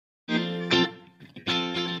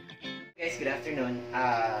guys, good afternoon.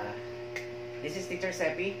 This is Teacher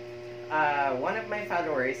Seppi. One of my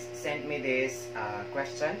followers sent me this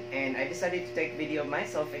question, and I decided to take video of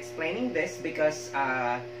myself explaining this because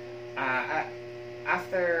after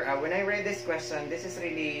when I read this question, this is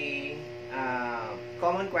really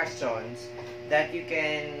common questions that you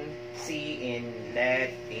can see in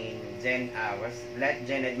LET, in Gen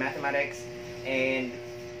Ed Mathematics, and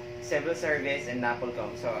Civil Service, and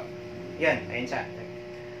NAPOLCOM. So, yan, ayun siya.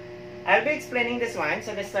 I'll be explaining this one.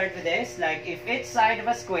 So let's start with this. Like, if each side of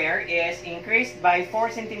a square is increased by 4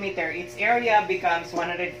 centimeters, its area becomes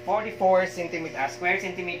 144 square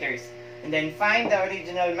centimeters. And then find the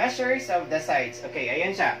original measures of the sides. Okay,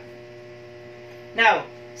 ayun siya. Now,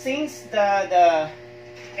 since the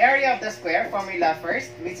area of the square formula first,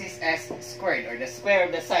 which is s squared, or the square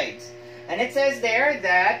of the sides. And it says there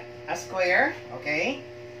that a square, okay,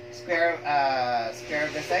 square of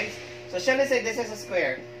the sides. So shall I say this is a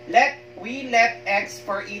square? We let x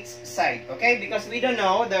for each side, okay? Because we don't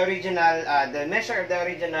know the original, the measure of the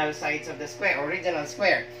original sides of the square, original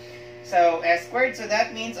square. So s squared, so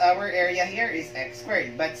that means our area here is x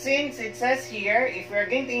squared. But since it says here, if we're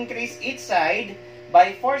going to increase each side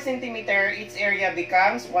by 4 centimeters, its area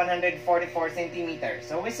becomes 144 centimeters.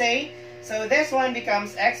 So we say, so this one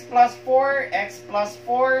becomes x plus 4, x plus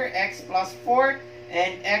 4, x plus 4,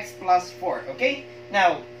 and x plus 4, okay?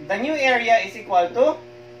 Now, the new area is equal to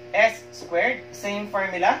s squared, same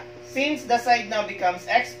formula. Since the side now becomes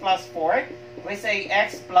x plus 4, we say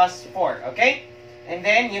x plus 4, okay? And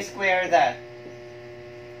then you square that.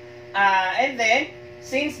 And then,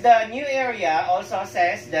 since the new area also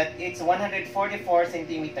says that it's 144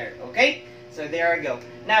 centimeter, okay? So there we go.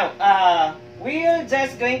 Now, we're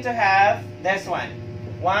just going to have this one.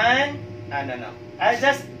 I'll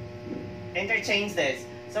just interchange this.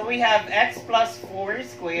 So we have x plus 4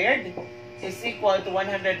 squared is equal to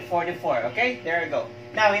 144, okay? There we go.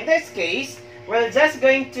 Now, in this case, we're just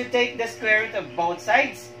going to take the square root of both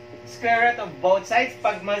sides. Square root of both sides.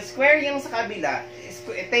 Pag mag-square yung sa kabila,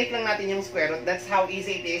 take lang natin yung square root. That's how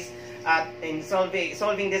easy it is in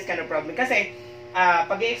solving this kind of problem. Kasi,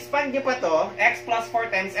 pag i-expand nyo pa to, x plus 4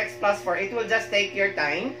 times x plus 4, it will just take your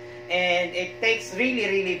time. And it takes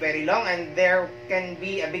really very long. And there can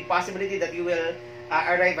be a big possibility that you will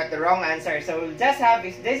arrive at the wrong answer. So we'll just have,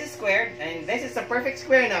 if this is squared, and this is a perfect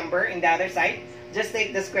square number in the other side, just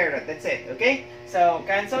take the square root. That's it, okay? So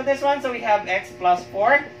cancel this one. So we have x plus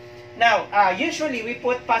 4. Now, usually we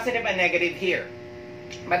put positive and negative here.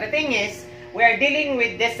 But the thing is, we are dealing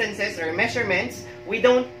with distances or measurements. We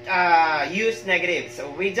don't use negative. So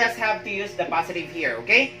we just have to use the positive here,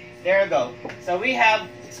 okay? There we go. So we have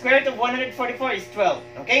square root of 144 is 12,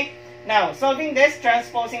 okay? Now, solving this,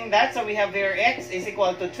 transposing that, so we have here x is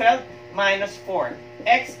equal to 12 minus 4.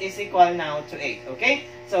 X is equal now to 8, okay?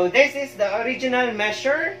 So this is the original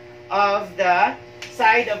measure of the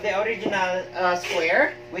side of the original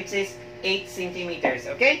square, which is 8 centimeters,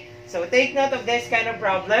 okay? So take note of this kind of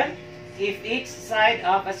problem. If each side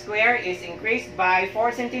of a square is increased by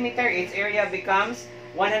 4 centimeters, its area becomes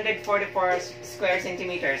 144 square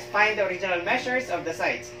centimeters. Find the original measures of the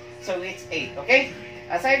sides. So it's 8, okay?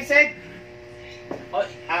 As I've said,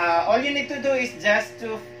 all you need to do is just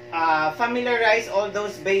to familiarize all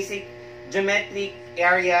those basic geometric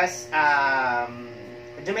areas, and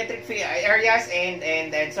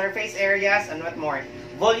surface areas, and what more,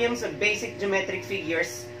 volumes of basic geometric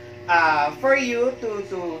figures, for you to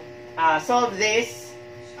solve this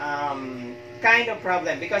kind of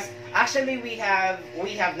problem. Because actually we have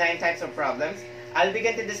 9 types of problems. I'll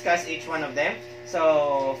begin to discuss each one of them.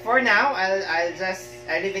 So for now, I'll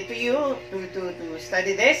leave it to you to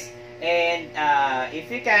study this, and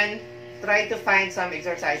if you can, try to find some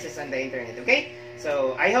exercises on the internet, okay?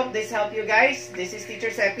 So I hope this helped you guys. This is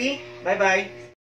Teacher Seppi. Bye bye.